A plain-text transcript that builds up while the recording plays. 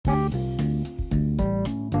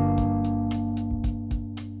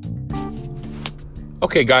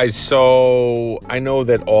Okay, guys, so I know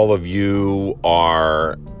that all of you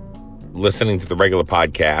are listening to the regular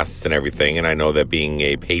podcasts and everything, and I know that being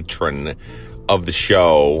a patron of the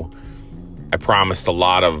show, I promised a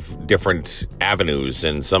lot of different avenues,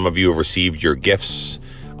 and some of you have received your gifts.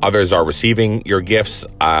 Others are receiving your gifts.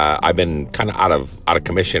 I've been kind of out of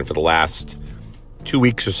commission for the last 2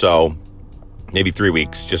 weeks or so, maybe 3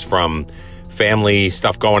 weeks, just from family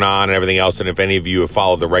stuff going on and everything else. And if any of you have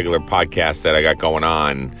followed the regular podcast that I got going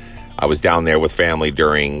on, I was down there with family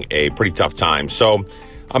during a pretty tough time. So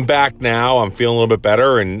I'm back now. I'm feeling a little bit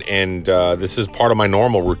better, and this is part of my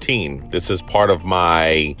normal routine. This is part of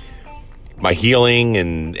my healing,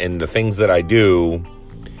 and the things that I do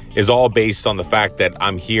is all based on the fact that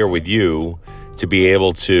I'm here with you to be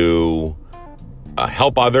able to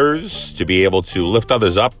help others, to be able to lift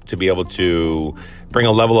others up, to be able to bring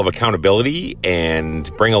a level of accountability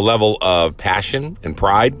and bring a level of passion and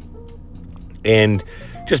pride, and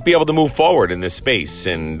just be able to move forward in this space.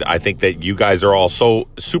 And I think that you guys are all so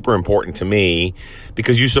super important to me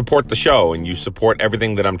because you support the show and you support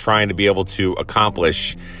everything that I'm trying to be able to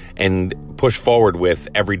accomplish and push forward with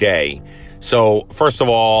every day. So first of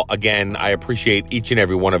all, again, I appreciate each and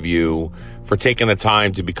every one of you for taking the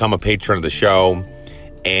time to become a patron of the show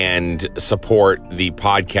and support the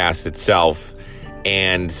podcast itself.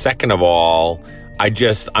 And second of all, I'm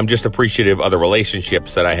just appreciative of the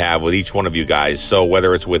relationships that I have with each one of you guys. So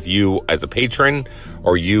whether it's with you as a patron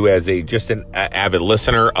or you as an avid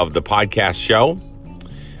listener of the podcast show,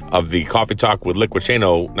 of the Coffee Talk with Liquid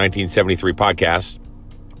Shano 1973 podcast,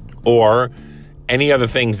 or any other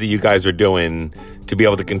things that you guys are doing to be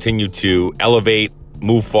able to continue to elevate,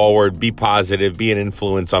 move forward, be positive, be an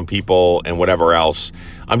influence on people and whatever else.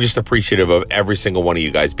 I'm just appreciative of every single one of you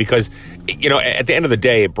guys because, at the end of the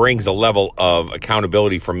day, it brings a level of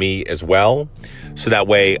accountability for me as well. So that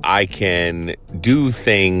way I can do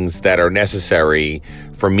things that are necessary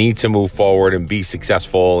for me to move forward and be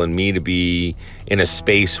successful, and me to be in a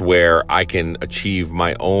space where I can achieve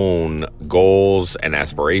my own goals and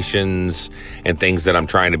aspirations and things that I'm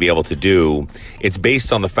trying to be able to do. It's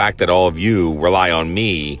based on the fact that all of you rely on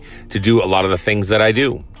me to do a lot of the things that I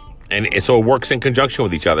do. And so it works in conjunction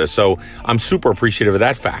with each other. So I'm super appreciative of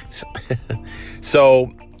that fact.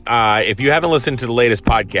 So if you haven't listened to the latest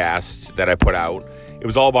podcast that I put out, it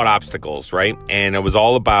was all about obstacles, right? And it was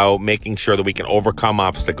all about making sure that we can overcome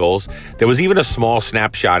obstacles. There was even a small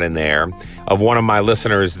snapshot in there of one of my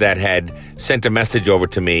listeners that had sent a message over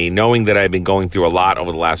to me, knowing that I've been going through a lot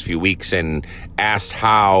over the last few weeks, and asked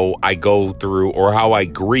how I go through or how I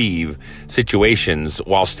grieve situations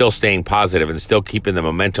while still staying positive and still keeping the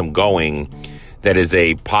momentum going. That is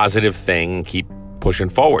a positive thing. Keep pushing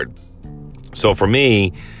forward. So for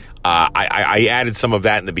me, I added some of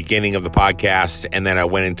that in the beginning of the podcast, and then I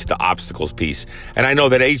went into the obstacles piece. And I know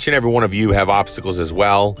that each and every one of you have obstacles as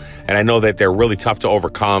well, and I know that they're really tough to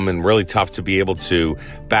overcome and really tough to be able to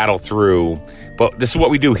battle through. But this is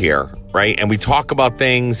what we do here, right? And we talk about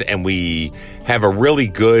things, and we have a really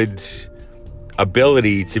good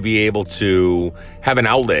ability to be able to have an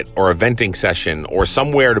outlet or a venting session or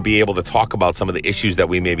somewhere to be able to talk about some of the issues that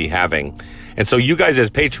we may be having. And so you guys as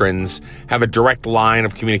patrons have a direct line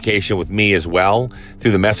of communication with me as well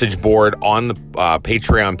through the message board on the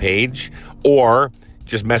Patreon page, or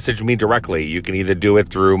just message me directly. You can either do it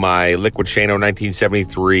through my Liquid Shano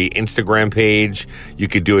 1973 Instagram page. You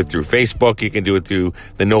could do it through Facebook. You can do it through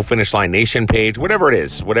the No Finish Line Nation page, whatever it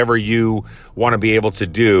is, whatever you want to be able to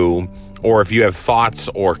do. Or if you have thoughts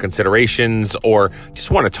or considerations, or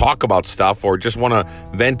just want to talk about stuff, or just want to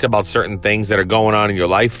vent about certain things that are going on in your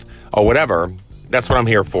life or whatever, that's what I'm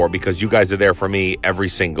here for, because you guys are there for me every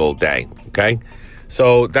single day. Okay?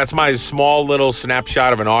 So that's my small little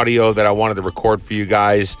snapshot of an audio that I wanted to record for you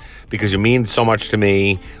guys because you mean so much to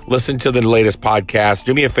me. Listen to the latest podcast.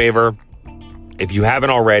 Do me a favor. If you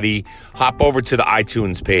haven't already, hop over to the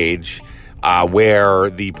iTunes page where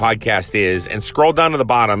the podcast is, and scroll down to the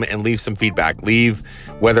bottom and leave some feedback. Leave,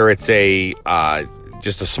 whether it's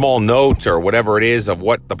just a small note or whatever it is of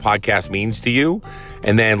what the podcast means to you,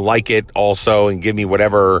 and then like it also, and give me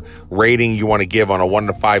whatever rating you want to give on a 1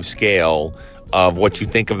 to 5 scale of what you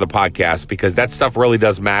think of the podcast, because that stuff really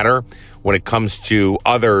does matter when it comes to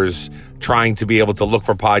others trying to be able to look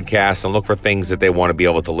for podcasts and look for things that they want to be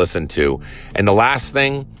able to listen to. And the last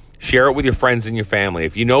thing, share it with your friends and your family.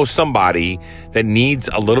 If you know somebody that needs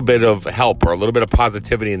a little bit of help or a little bit of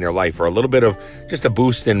positivity in their life, or a little bit of just a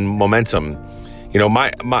boost in momentum,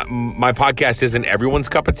 my podcast isn't everyone's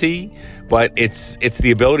cup of tea, but it's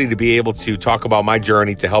the ability to be able to talk about my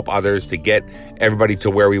journey, to help others, to get everybody to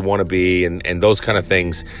where we want to be, and those kind of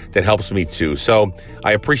things that helps me too. So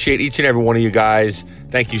I appreciate each and every one of you guys.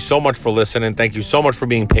 Thank you so much for listening. Thank you so much for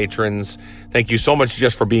being patrons. Thank you so much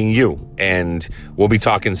just for being you. And we'll be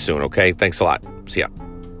talking soon, okay? Thanks a lot. See ya.